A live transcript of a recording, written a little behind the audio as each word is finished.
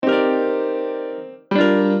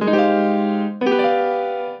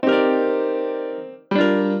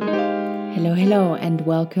Hello and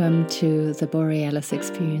welcome to the Borealis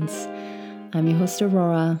Experience. I'm your host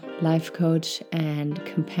Aurora, life coach and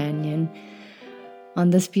companion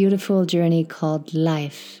on this beautiful journey called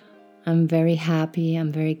life. I'm very happy,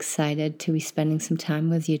 I'm very excited to be spending some time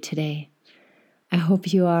with you today. I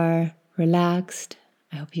hope you are relaxed,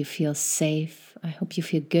 I hope you feel safe, I hope you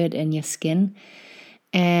feel good in your skin.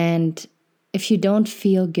 And if you don't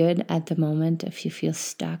feel good at the moment, if you feel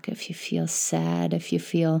stuck, if you feel sad, if you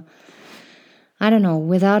feel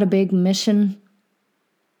without a big mission,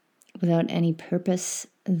 without any purpose,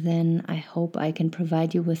 then I hope I can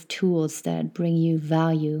provide you with tools that bring you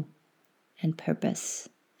value and purpose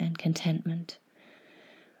and contentment.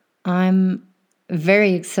 I'm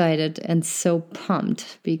very excited and so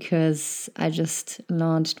pumped because I just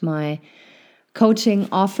launched my coaching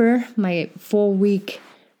offer, my 4-week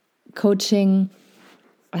coaching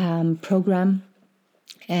program.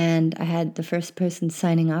 And I had the first person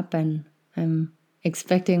signing up, and I'm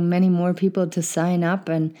expecting many more people to sign up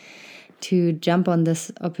and to jump on this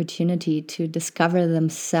opportunity to discover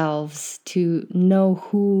themselves, to know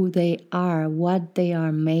who they are, what they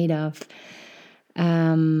are made of.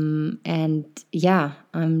 I'm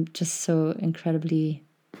just so incredibly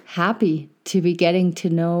happy to be getting to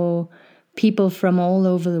know people from all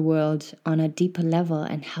over the world on a deeper level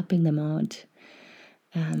and helping them out.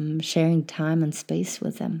 Sharing time and space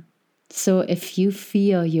with them. So if you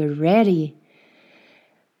feel you're ready,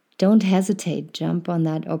 don't hesitate. Jump on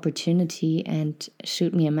that opportunity and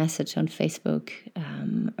shoot me a message on Facebook,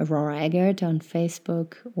 Aurora Eggert on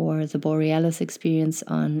Facebook, or the Borealis Experience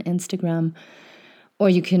on Instagram. Or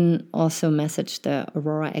you can also message the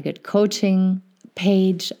Aurora Eggert Coaching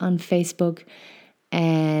page on Facebook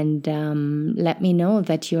and let me know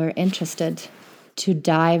that you're interested to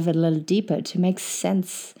dive a little deeper, to make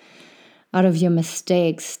sense out of your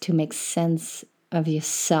mistakes, to make sense of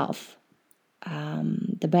yourself.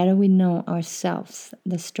 The better we know ourselves,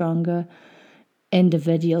 the stronger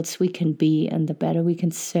individuals we can be, and the better we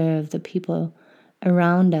can serve the people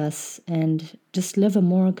around us and just live a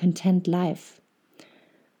more content life.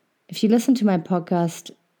 If you listen to my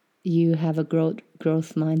podcast, you have a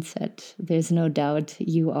growth mindset. There's no doubt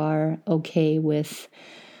you are okay with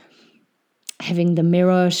having the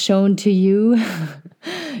mirror shown to you.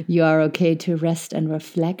 You are okay to rest and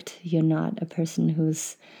reflect. You're not a person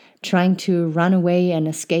who's trying to run away and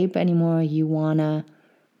escape anymore. You want to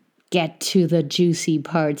get to the juicy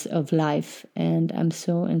parts of life. And I'm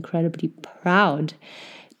so incredibly proud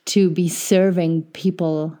to be serving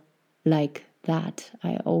people like that.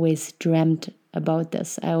 I always dreamt about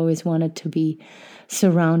this. I always wanted to be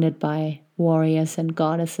surrounded by warriors and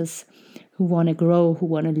goddesses who want to grow, who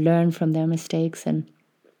want to learn from their mistakes, and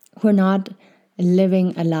who are not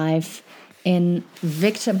living a life in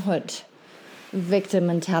victim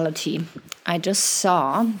mentality. I just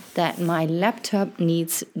saw that my laptop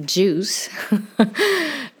needs juice.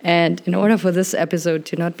 And in order for this episode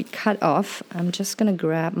to not be cut off, I'm just going to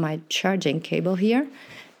grab my charging cable here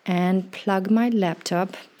and plug my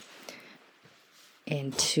laptop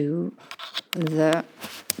into the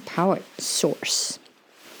power source.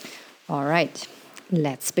 All right,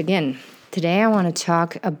 let's begin. Today I want to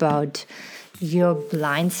talk about your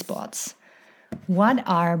blind spots. What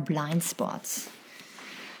are blind spots?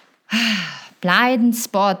 Blind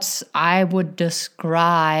spots I would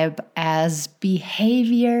describe as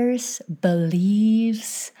behaviors,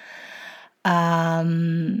 beliefs,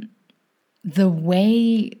 the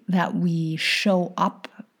way that we show up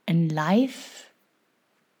in life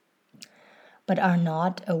but are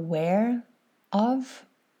not aware of.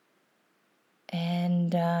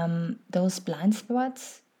 And those blind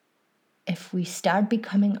spots, if we start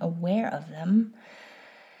becoming aware of them,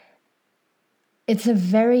 it's a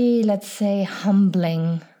very, let's say,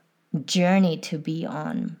 humbling journey to be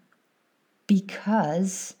on,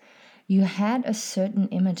 because you had a certain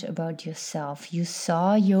image about yourself. You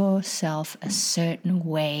saw yourself a certain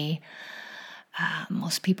way.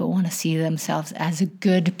 Most people want to see themselves as a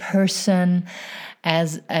good person,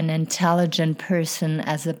 as an intelligent person,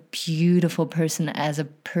 as a beautiful person, as a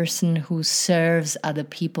person who serves other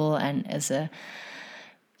people and as a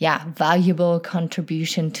valuable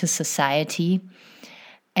contribution to society.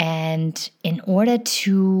 And in order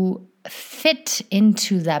to fit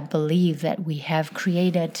into that belief that we have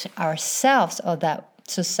created ourselves, or that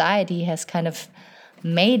society has kind of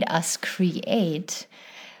made us create,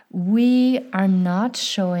 we are not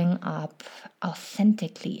showing up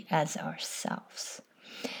authentically as ourselves.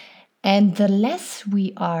 And the less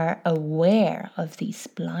we are aware of these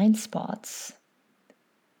blind spots,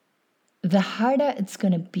 the harder it's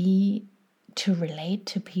going to be to relate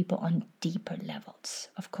to people on deeper levels.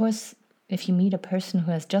 Of course, if you meet a person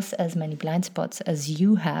who has just as many blind spots as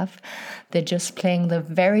you have, they're just playing the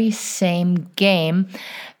very same game,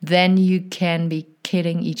 then you can be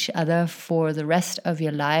kidding each other for the rest of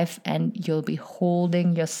your life, and you'll be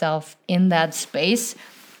holding yourself in that space,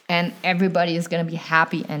 and everybody is going to be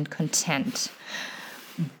happy and content.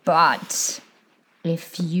 But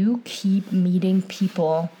if you keep meeting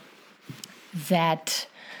people that,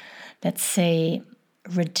 let's say,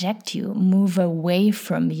 reject you, move away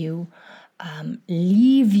from you,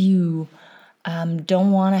 leave you,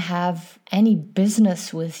 don't want to have any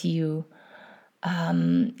business with you,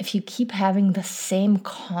 if you keep having the same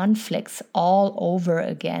conflicts all over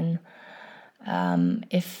again,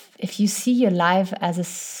 if you see your life as a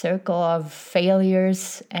circle of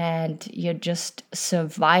failures and you're just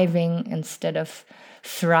surviving instead of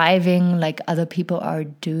thriving like other people are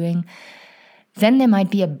doing, then there might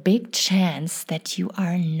be a big chance that you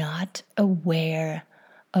are not aware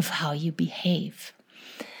of how you behave.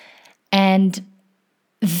 And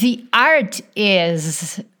the art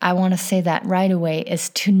is, I want to say that right away, is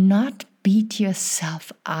to not beat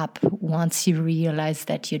yourself up once you realize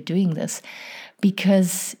that you're doing this,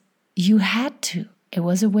 because you had to. It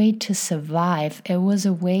was a way to survive. It was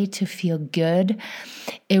a way to feel good.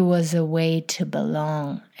 It was a way to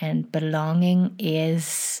belong. And belonging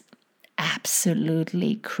is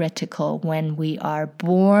absolutely critical when we are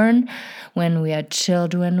born, when we are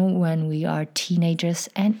children, when we are teenagers,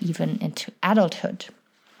 and even into adulthood.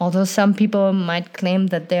 Although some people might claim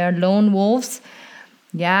that they are lone wolves.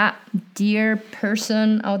 Yeah, dear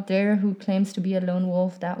person out there who claims to be a lone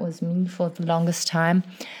wolf, that was me for the longest time.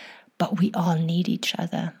 But we all need each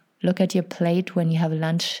other. Look at your plate when you have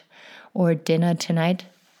lunch or dinner tonight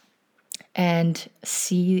and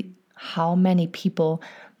see how many people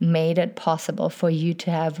made it possible for you to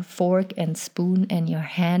have a fork and spoon in your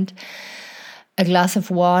hand, a glass of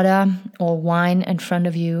water or wine in front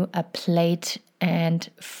of you, a plate and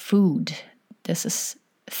food. This is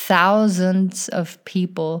thousands of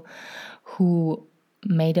people who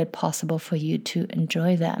made it possible for you to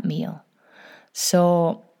enjoy that meal.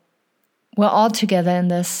 So we're all together in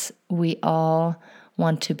this. We all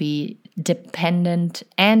want to be dependent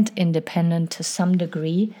and independent to some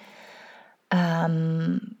degree.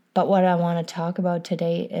 But what I want to talk about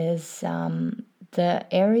today is the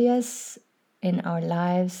areas in our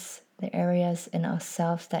lives, the areas in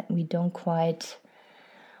ourselves that we don't quite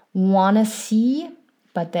want to see,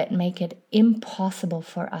 but that make it impossible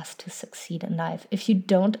for us to succeed in life. If you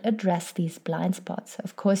don't address these blind spots,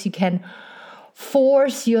 of course, you can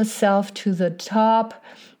force yourself to the top.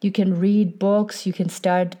 You can read books. You can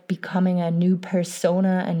start becoming a new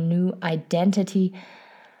persona, a new identity.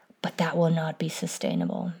 But that will not be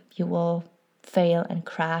sustainable. You will fail and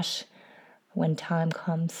crash when time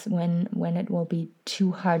comes, when it will be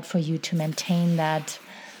too hard for you to maintain that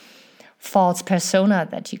false persona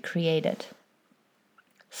that you created.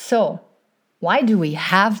 So, why do we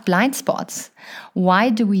have blind spots? Why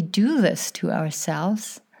do we do this to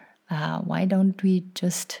ourselves? Why don't we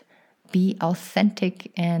just be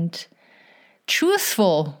authentic and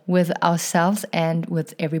truthful with ourselves and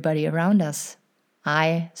with everybody around us?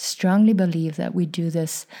 I strongly believe that we do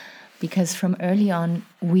this because from early on,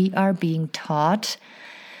 we are being taught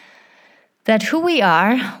that who we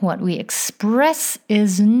are, what we express,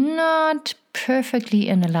 is not perfectly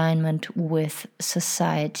in alignment with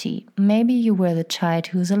society. Maybe you were the child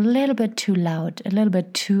who's a little bit too loud, a little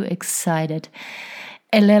bit too excited,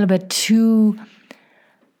 a little bit too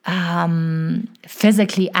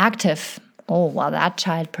physically active. Oh, well, that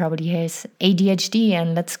child probably has ADHD,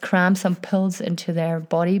 and let's cram some pills into their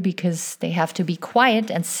body because they have to be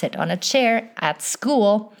quiet and sit on a chair at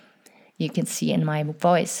school. You can see in my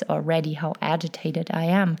voice already how agitated I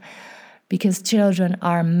am, because children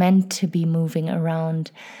are meant to be moving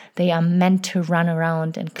around. They are meant to run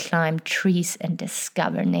around and climb trees and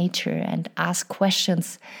discover nature and ask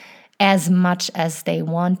questions as much as they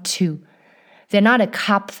want to. They're not a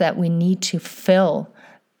cup that we need to fill.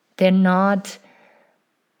 They're not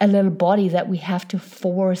a little body that we have to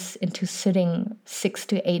force into sitting 6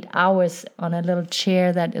 to 8 hours on a little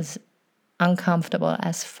chair that is uncomfortable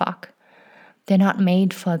as fuck. They're not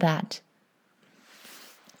made for that.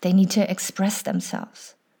 They need to express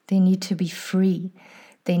themselves. They need to be free.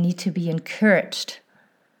 They need to be encouraged.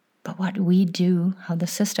 But what we do, how the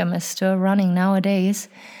system is still running nowadays,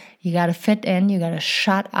 you got to fit in, you got to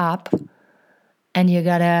shut up, and you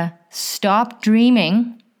got to stop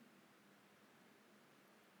dreaming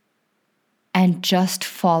and just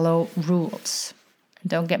follow rules.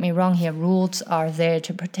 Don't get me wrong here, rules are there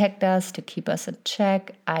to protect us, to keep us in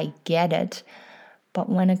check. I get it. But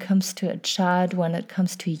when it comes to a child, when it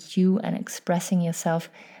comes to you and expressing yourself,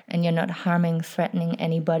 and you're not harming, threatening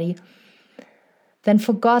anybody, then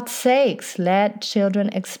for God's sakes, let children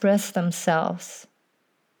express themselves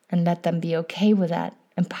and let them be okay with that.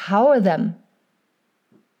 Empower them.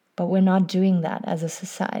 But we're not doing that as a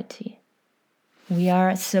society. We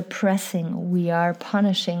are suppressing, we are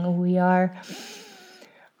punishing, we are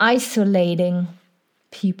isolating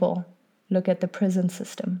people. Look at the prison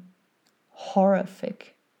system.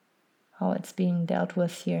 Horrific how it's being dealt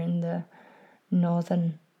with here in the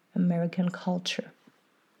Northern American culture.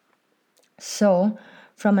 So,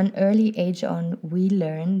 from an early age on, we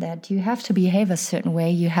learn that you have to behave a certain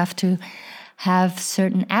way, you have to have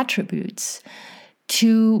certain attributes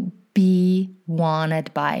to be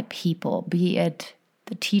wanted by people, be it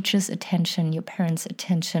the teacher's attention, your parents'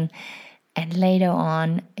 attention, and later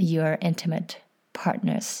on, your intimate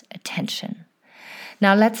partner's attention.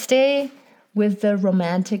 Now, let's stay with the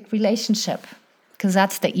romantic relationship, because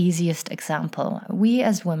that's the easiest example. We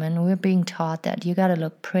as women, we're being taught that you got to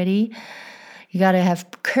look pretty, you got to have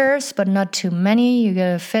curves, but not too many, you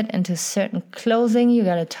got to fit into certain clothing, you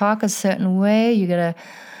got to talk a certain way, you got to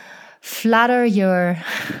flutter your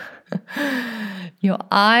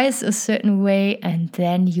eyes a certain way, and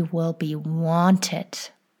then you will be wanted.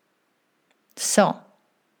 So,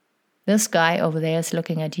 this guy over there is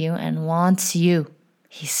looking at you and wants you.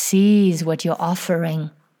 He sees what you're offering.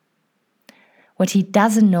 What he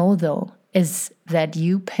doesn't know, though, is that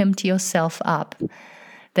you pimped yourself up,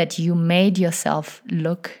 that you made yourself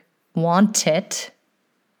look wanted,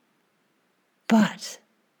 but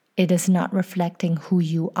it is not reflecting who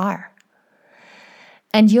you are.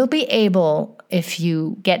 And you'll be able, if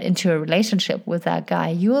you get into a relationship with that guy,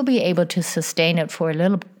 you will be able to sustain it for a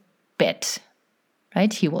little bit,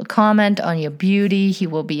 right? He will comment on your beauty. He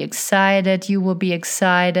will be excited. You will be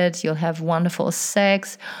excited. You'll have wonderful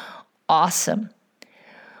sex. Awesome.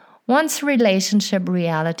 Once relationship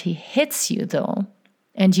reality hits you, though,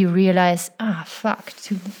 and you realize, fuck,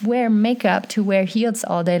 to wear makeup, to wear heels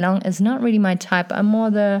all day long is not really my type. I'm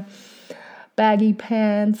more the baggy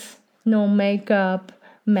pants, no makeup,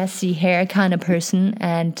 messy hair kind of person,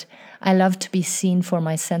 and I love to be seen for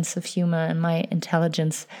my sense of humor and my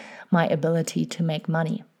intelligence, my ability to make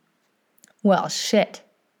money. Well, shit.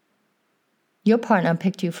 Your partner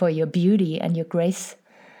picked you for your beauty and your grace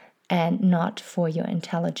and not for your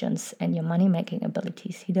intelligence and your money-making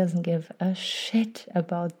abilities. He doesn't give a shit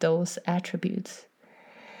about those attributes.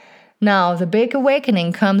 Now, the big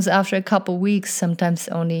awakening comes after a couple weeks, sometimes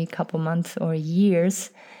only a couple months or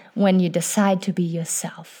years, when you decide to be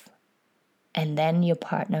yourself. And then your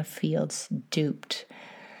partner feels duped.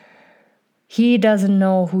 He doesn't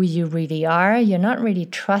know who you really are. You're not really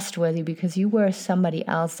trustworthy because you were somebody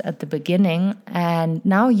else at the beginning. And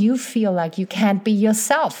now you feel like you can't be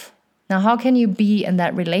yourself. Now, how can you be in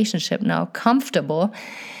that relationship now comfortable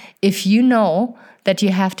if you know that you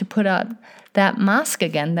have to put up that mask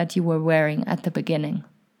again that you were wearing at the beginning?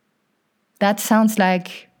 That sounds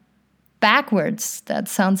like backwards. That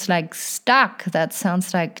sounds like stuck. That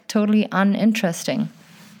sounds like totally uninteresting.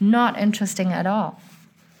 Not interesting at all.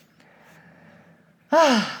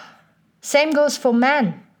 Same goes for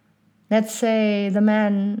men. Let's say the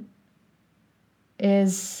man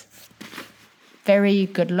is very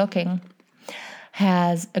good looking,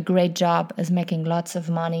 has a great job, is making lots of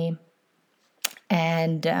money.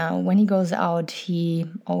 And when he goes out, he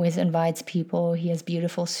always invites people. He has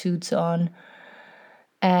beautiful suits on.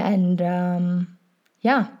 And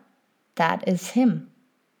that is him.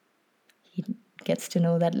 He gets to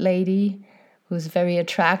know that lady who's very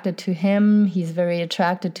attracted to him. He's very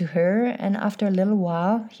attracted to her. And after a little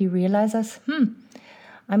while, he realizes,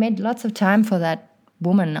 I made lots of time for that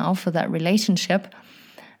woman now, for that relationship.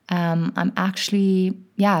 I'm actually,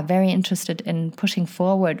 very interested in pushing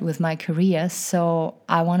forward with my career. So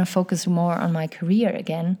I want to focus more on my career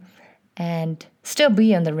again and still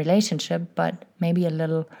be in the relationship, but maybe a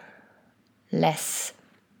little less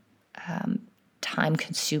time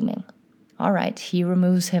consuming. All right, he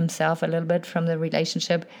removes himself a little bit from the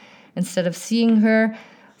relationship. Instead of seeing her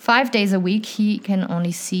 5 days a week, he can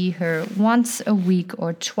only see her once a week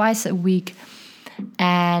or twice a week.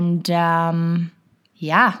 And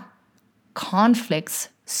conflicts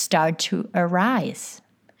start to arise.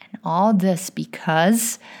 And all this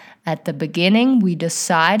because at the beginning we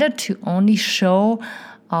decided to only show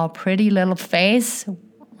our pretty little face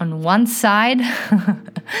on one side,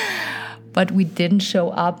 but we didn't show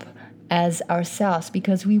up as ourselves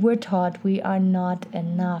because we were taught we are not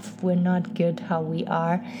enough, we're not good how we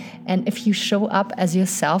are. And if you show up as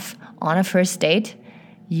yourself on a first date,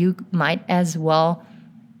 you might as well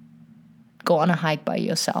go on a hike by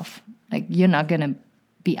yourself. Like, you're not going to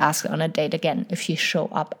be asked on a date again if you show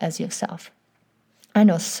up as yourself. I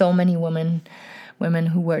know so many women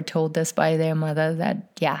who were told this by their mother that,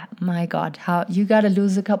 yeah, my God, how you got to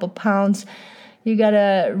lose a couple pounds. You got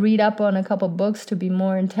to read up on a couple books to be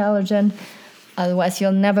more intelligent. Otherwise,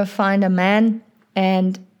 you'll never find a man.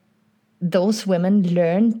 And those women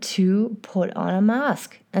learn to put on a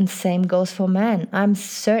mask. And same goes for men. I'm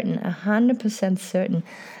certain, 100% certain,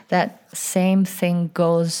 that same thing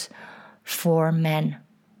goes for men.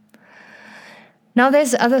 Now,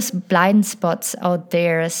 there's other blind spots out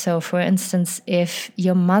there. So, for instance, if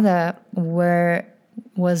your mother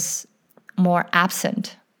was more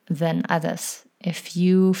absent than others, if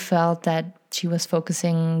you felt that she was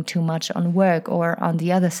focusing too much on work or on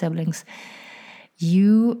the other siblings,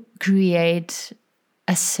 you create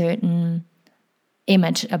a certain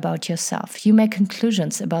image about yourself. You make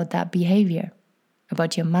conclusions about that behavior,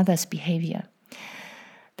 about your mother's behavior.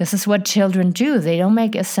 This is what children do. They don't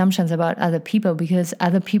make assumptions about other people, because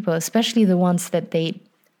other people, especially the ones that they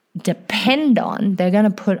depend on, they're going to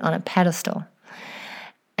put on a pedestal.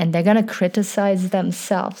 And they're going to criticize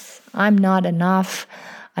themselves. I'm not enough.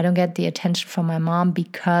 I don't get the attention from my mom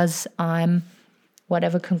because I'm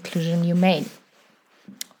whatever conclusion you made.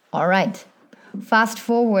 All right. Fast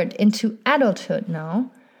forward into adulthood now.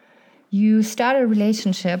 You start a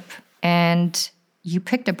relationship and you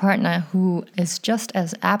picked a partner who is just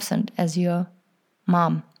as absent as your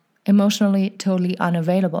mom, emotionally totally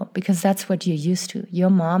unavailable, because that's what you're used to. Your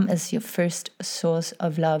mom is your first source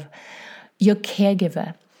of love, your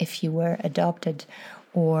caregiver if you were adopted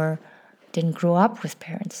or didn't grow up with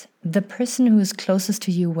parents, the person who is closest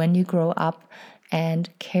to you when you grow up and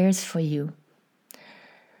cares for you.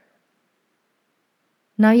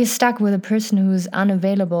 Now you're stuck with a person who's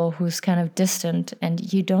unavailable, who's kind of distant,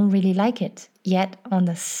 and you don't really like it. Yet on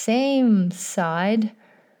the same side,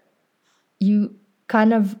 you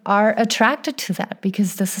kind of are attracted to that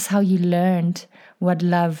because this is how you learned what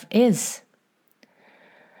love is.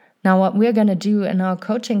 Now, what we're going to do in our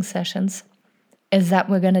coaching sessions is that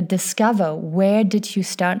we're going to discover, where did you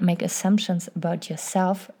start make assumptions about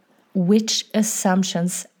yourself? Which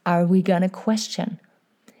assumptions are we going to question?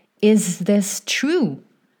 Is this true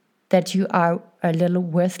that you are a little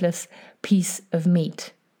worthless piece of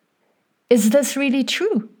meat? Is this really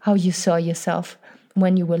true, how you saw yourself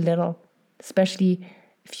when you were little? Especially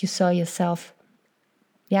if you saw yourself,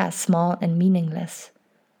 small and meaningless.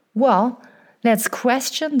 Well, let's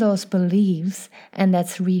question those beliefs and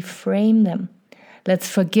let's reframe them. Let's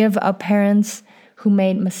forgive our parents who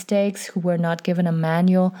made mistakes, who were not given a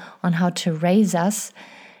manual on how to raise us.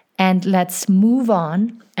 And let's move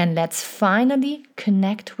on and let's finally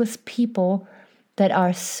connect with people that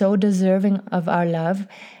are so deserving of our love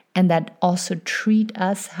and that also treat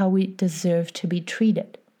us how we deserve to be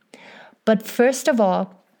treated. But first of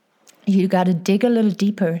all, you got to dig a little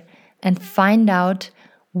deeper and find out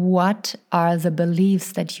what are the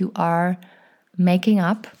beliefs that you are making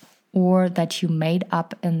up or that you made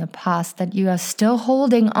up in the past that you are still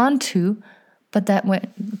holding on to, but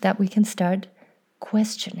that we can start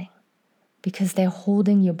questioning, because they're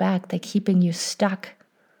holding you back. They're keeping you stuck.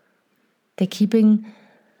 They're keeping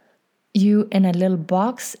you in a little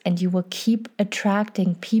box, and you will keep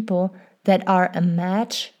attracting people that are a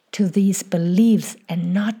match to these beliefs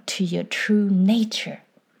and not to your true nature.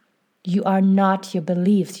 You are not your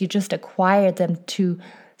beliefs. You just acquired them to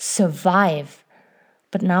survive.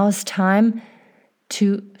 But now it's time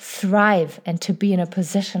to thrive and to be in a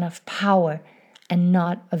position of power and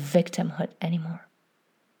not a victimhood anymore.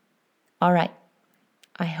 All right.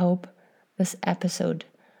 I hope this episode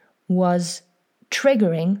was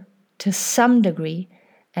triggering to some degree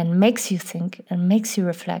and makes you think and makes you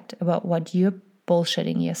reflect about what you're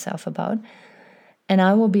bullshitting yourself about. And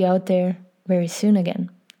I will be out there very soon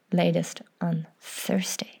again, latest on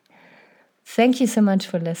Thursday. Thank you so much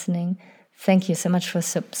for listening. Thank you so much for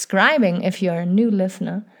subscribing if you're a new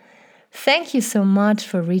listener. Thank you so much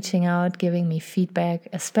for reaching out, giving me feedback,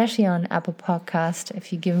 especially on Apple Podcast.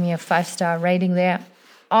 If you give me a 5-star rating there,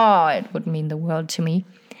 it would mean the world to me.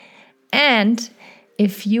 And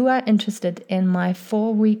if you are interested in my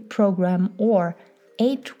 4-week program or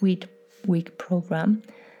 8-week program,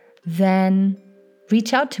 then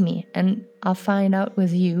reach out to me and I'll find out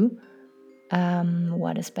with you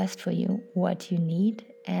what is best for you, what you need,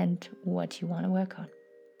 and what you want to work on.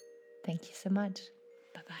 Thank you so much.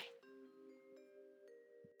 Bye-bye.